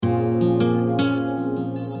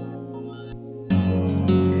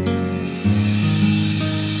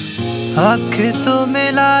आँख तो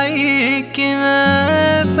मिलाई कि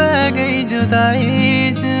मैं पै गई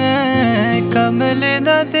जुदाई जिवें कमले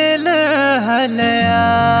दा दिल हलिया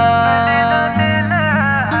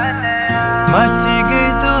मच गई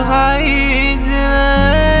दुहाई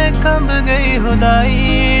जिवें कंब गई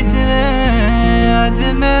खुदाई जिवें अज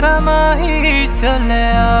मेरा माही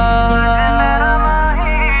चलिया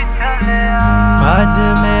अज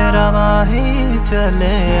मेरा माही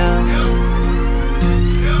चलिया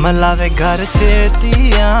मलावे घर छेती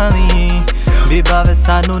आवी बिबावे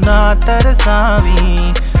सानू ना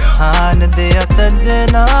तरसावी हान दे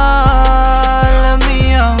सजना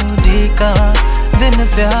लमिया उड़ीका दिन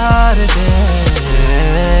प्यार दे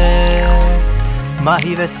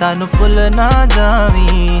माही वे सानू भुल ना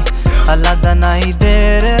जावी अल्लाह दा नाई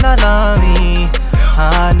देर ना लावी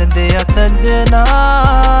हान दे सजना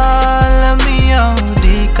लमिया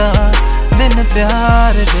उड़ीका दिन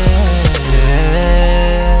प्यार दे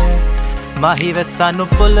माही वे सानू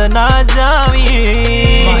भुल ना जावी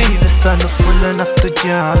माही वे सानू भुल ना तू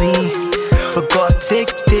जावी For God's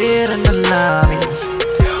sake तेरा ना लावी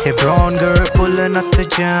Hey brown girl भुल ना तू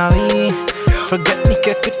जावी Forget me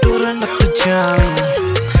क्या कटोर ना तू जावी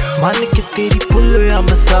मान के तेरी भुलिया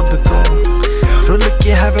मैं सब तो रुल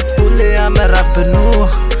के है वे भुलिया मैं रब नू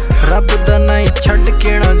रब दा नाई छड़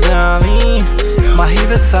के ना जावी माही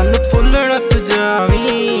वे सानू भुल ना तू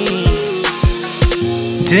जावी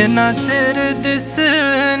जिन्ना चिर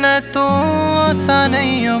दिसना तू सा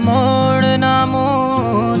नहीं मोड़ना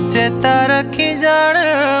मुँह चेता रखी जान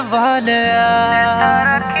वालिया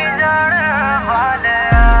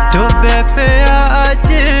डुबे पिया अज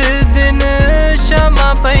दिन शमा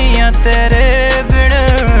पईया तेरे बिन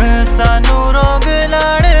सानू रोग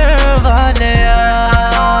लाण वालिया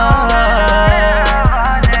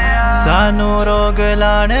सानू रोग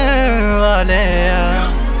लाण वालिया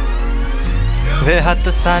वे हथ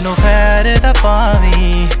सानू खैर दा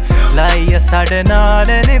पावी लाइया साढ़े नाल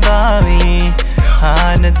निभावी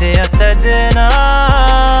हान दे सजना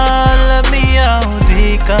लमिया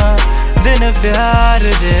उड़ीका दिन प्यार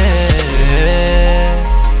दे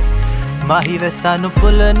माही वे सानू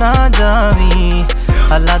भुल ना जावी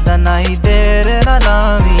अल्लाह दा नाई देर ना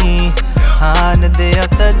लावी हान दे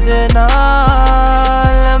सजना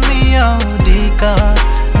लमिया उड़ीका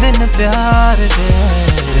दिन प्यार दे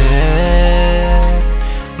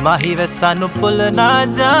माही वे सानू भुल ना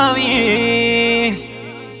जावी।